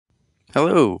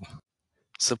Hello.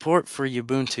 Support for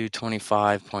Ubuntu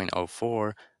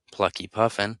 25.04 Plucky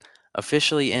Puffin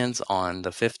officially ends on the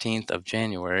 15th of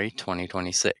January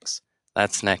 2026.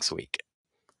 That's next week.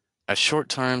 A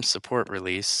short-term support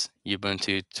release,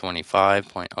 Ubuntu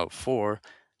 25.04,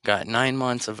 got 9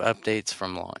 months of updates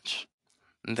from launch.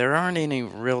 There aren't any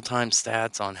real-time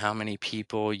stats on how many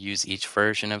people use each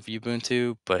version of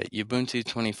Ubuntu, but Ubuntu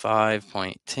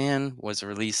 25.10 was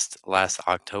released last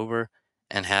October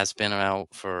and has been out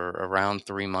for around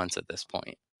 3 months at this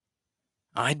point.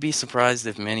 I'd be surprised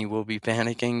if many will be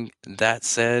panicking. That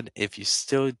said, if you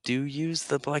still do use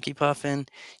the Plucky Puffin,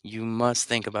 you must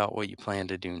think about what you plan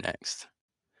to do next.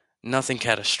 Nothing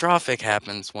catastrophic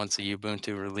happens once a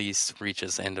Ubuntu release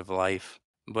reaches end of life,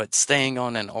 but staying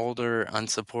on an older,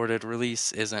 unsupported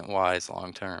release isn't wise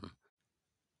long term.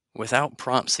 Without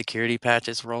prompt security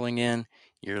patches rolling in,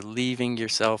 you're leaving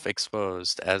yourself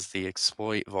exposed as the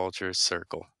exploit vultures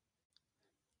circle.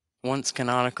 Once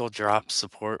Canonical drops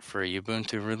support for a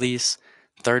Ubuntu release,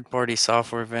 third-party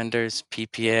software vendors,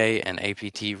 PPA, and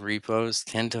APT repos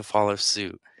tend to follow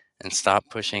suit and stop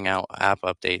pushing out app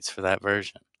updates for that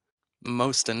version.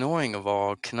 Most annoying of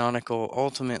all, Canonical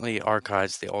ultimately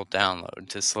archives the old download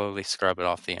to slowly scrub it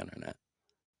off the internet.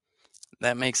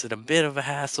 That makes it a bit of a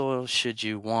hassle should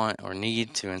you want or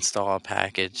need to install a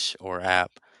package or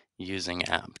app using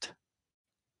apt.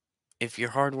 If your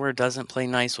hardware doesn't play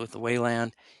nice with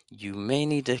Wayland, you may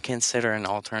need to consider an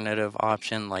alternative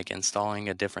option like installing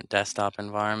a different desktop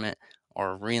environment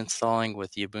or reinstalling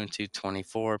with Ubuntu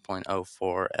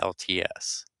 24.04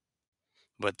 LTS.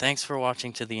 But thanks for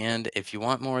watching to the end. If you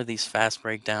want more of these fast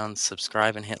breakdowns,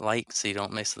 subscribe and hit like so you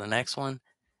don't miss the next one.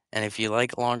 And if you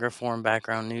like longer form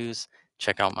background news,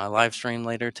 check out my live stream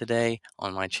later today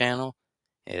on my channel.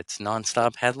 It's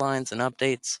nonstop headlines and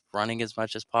updates, running as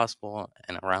much as possible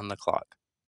and around the clock.